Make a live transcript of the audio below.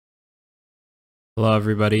Hello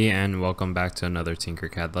everybody and welcome back to another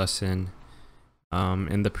TinkerCAD lesson.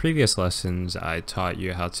 In the previous lessons I taught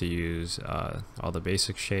you how to use all the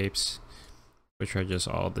basic shapes, which are just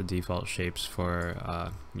all the default shapes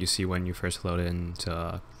for you see when you first load into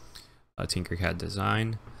a TinkerCAD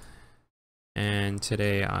design. And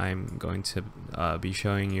today I'm going to be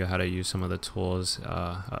showing you how to use some of the tools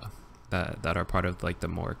that are part of like the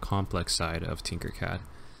more complex side of TinkerCAD.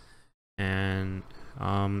 And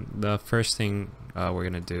the first thing we're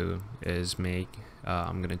gonna do is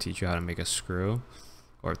I'm gonna teach you how to make a screw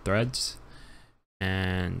or threads.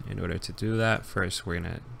 And in order to do that, first we're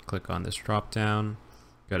gonna click on this drop down,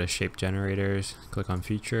 go to shape generators, click on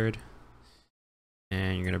featured,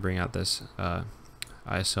 and you're gonna bring out this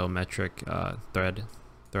isometric thread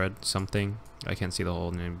something. I can't see the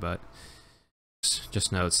whole name, but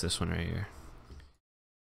just know it's this one right here.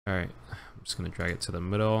 Alright, I'm just gonna drag it to the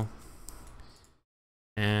middle.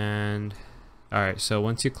 And alright, so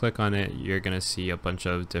once you click on it, you're gonna see a bunch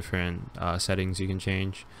of different settings you can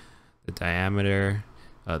change: the diameter,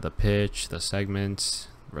 the pitch, the segments,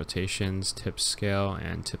 rotations, tip scale,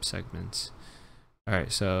 and tip segments.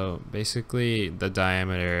 Alright, so basically the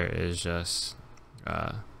diameter is just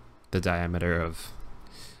the diameter of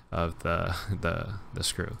the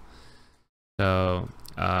screw. So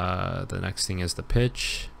the next thing is the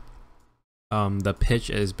pitch. The pitch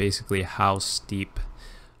is basically how steep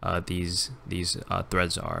these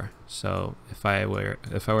threads are. So if I were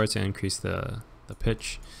to increase the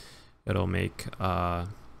pitch, it'll make the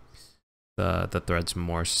threads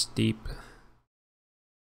more steep.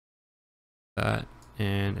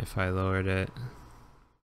 And if I lowered it,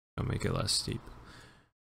 it'll make it less steep.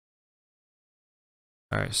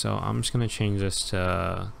 Alright, so I'm just gonna change this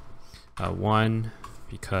to 1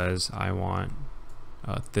 because I want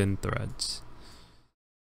thin threads.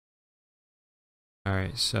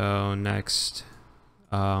 Alright, so next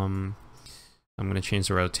I'm going to change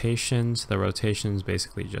the rotations. The rotations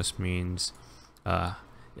basically just means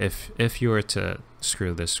if you were to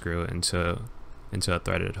screw this screw into a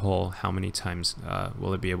threaded hole, how many times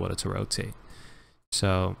will it be able to rotate.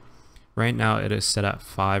 So right now it is set at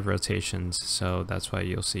 5 rotations, so that's why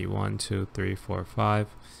you'll see 1, 2, 3, 4, 5.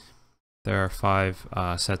 There are 5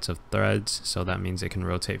 sets of threads, so that means it can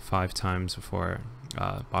rotate 5 times before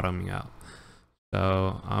bottoming out.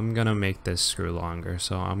 So I'm gonna make this screw longer,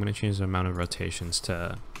 so I'm gonna change the amount of rotations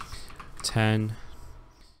to 10.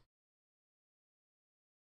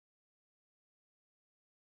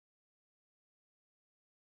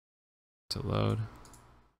 To load.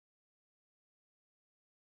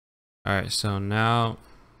 Alright, so now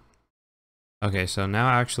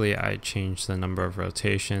actually I changed the number of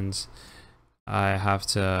rotations. I have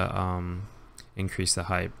to increase the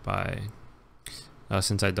height by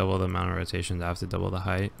since I double the amount of rotations, I have to double the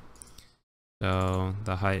height. So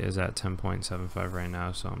the height is at 10.75 right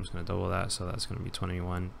now, so I'm just going to double that, so that's going to be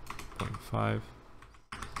 21.5.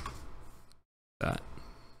 That.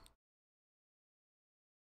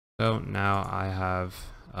 So now I have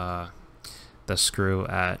the screw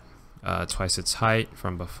at twice its height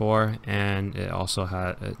from before, and it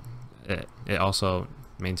also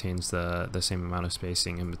maintains the same amount of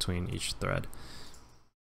spacing in between each thread.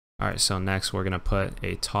 Alright, so next we're going to put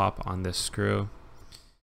a top on this screw,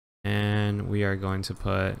 and we are going to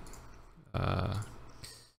put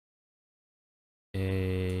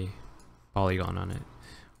a polygon on it.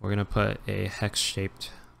 We're going to put a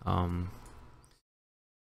hex-shaped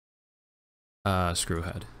screw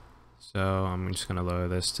head. So I'm just going to lower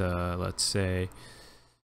this to, let's say,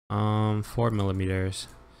 4 millimeters,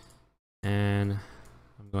 and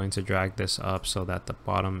I'm going to drag this up so that the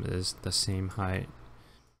bottom is the same height.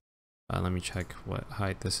 Let me check what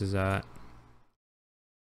height this is at.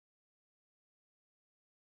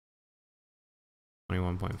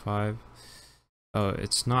 21.5. Oh,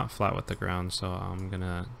 it's not flat with the ground, so I'm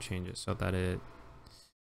gonna change it so that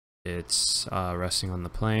it's resting on the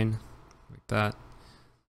plane like that.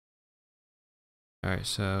 Alright,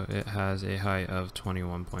 so it has a height of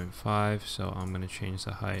 21.5, so I'm gonna change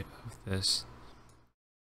the height of this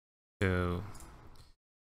to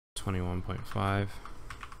 21.5.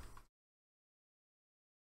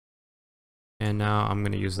 And now I'm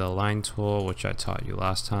going to use the align tool, which I taught you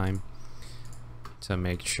last time, to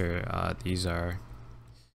make sure these are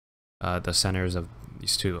the centers of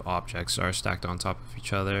these two objects are stacked on top of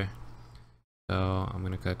each other. So I'm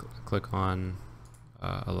going to click on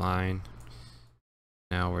align.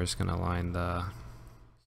 Now we're just going to align the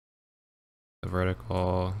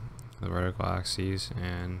vertical axes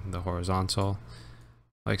and the horizontal,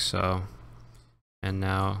 like so. And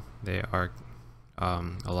now they are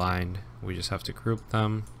aligned. We just have to group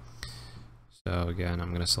them. So again, I'm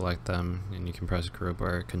going to select them, and you can press group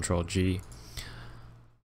or Control G.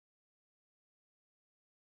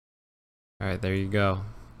 Alright, there you go.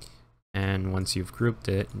 And once you've grouped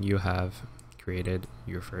it, you have created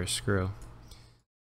your first screw.